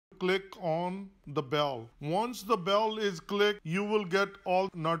click on the bell. Once the bell is clicked, you will get all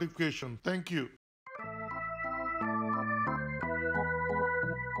notifications. Thank you.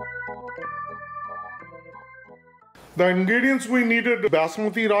 The ingredients we needed: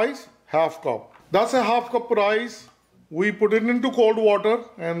 basmati rice, half cup. That's a half cup rice. We put it into cold water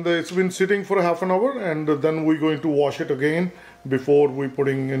and it's been sitting for half an hour, and then we're going to wash it again before we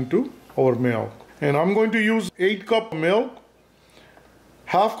putting into our milk. And I'm going to use 8 cup milk,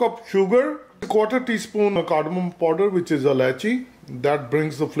 half cup sugar, a quarter teaspoon cardamom powder, which is elaichi. That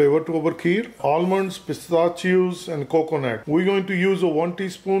brings the flavor to our kheer. Almonds, pistachios and coconut. We're going to use a 1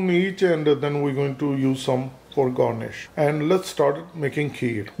 teaspoon each, and then we're going to use some for garnish. And let's start making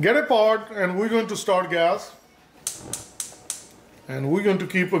kheer. Get a pot and we're going to start gas. And we're going to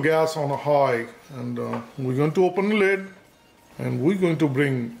keep a gas on a high, and we're going to open the lid, and we're going to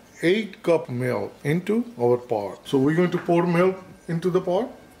bring 8 cup milk into our pot. So we're going to pour milk into the pot,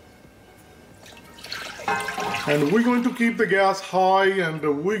 and we're going to keep the gas high, and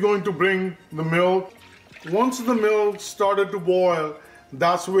we're going to bring the milk. Once the milk started to boil,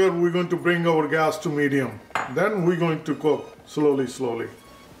 that's where we're going to bring our gas to medium. Then we're going to cook slowly.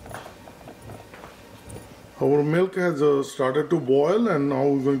 Our milk has started to boil, and now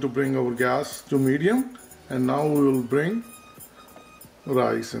we're going to bring our gas to medium, and now we will bring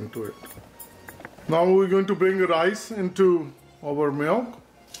rice into it. Now we're going to bring the rice into our milk,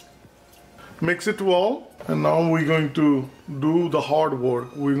 mix it well, and now we're going to do the hard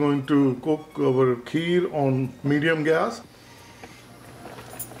work. We're going to cook our kheer on medium gas.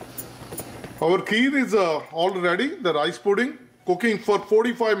 Our kheer is all ready, the rice pudding, cooking for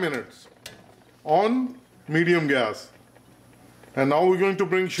 45 minutes on medium gas. And now we're going to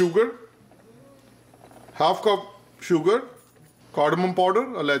bring sugar, half cup sugar, cardamom powder,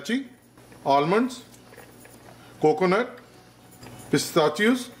 elaichi, almonds, coconut,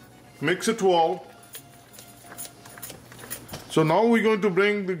 pistachios, mix it well. So now we're going to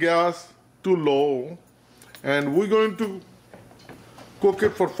bring the gas to low, and we're going to cook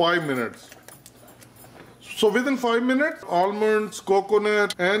it for 5 minutes. So within 5 minutes, almonds,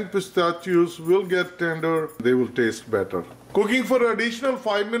 coconut and pistachios will get tender. They will taste better. Cooking for an additional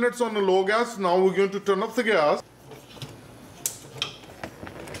 5 minutes on a low gas. Now we're going to turn off the gas.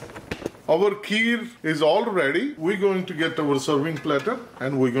 Our kheer is all ready. We're going to get our serving platter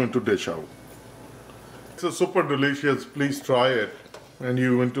and we're going to dish out. It's super delicious. Please try it and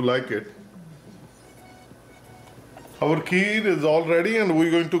you're going to like it. Our kheer is all ready, and we're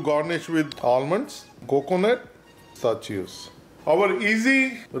going to garnish with almonds, coconut, pistachios. Our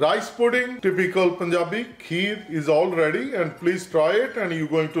easy rice pudding, typical Punjabi kheer, is all ready, and please try it and you're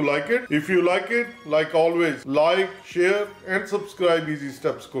going to like it. If you like it, like always, like, share and subscribe Easy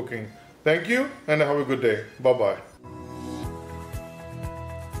Steps Cooking. Thank you and have a good day. Bye-bye.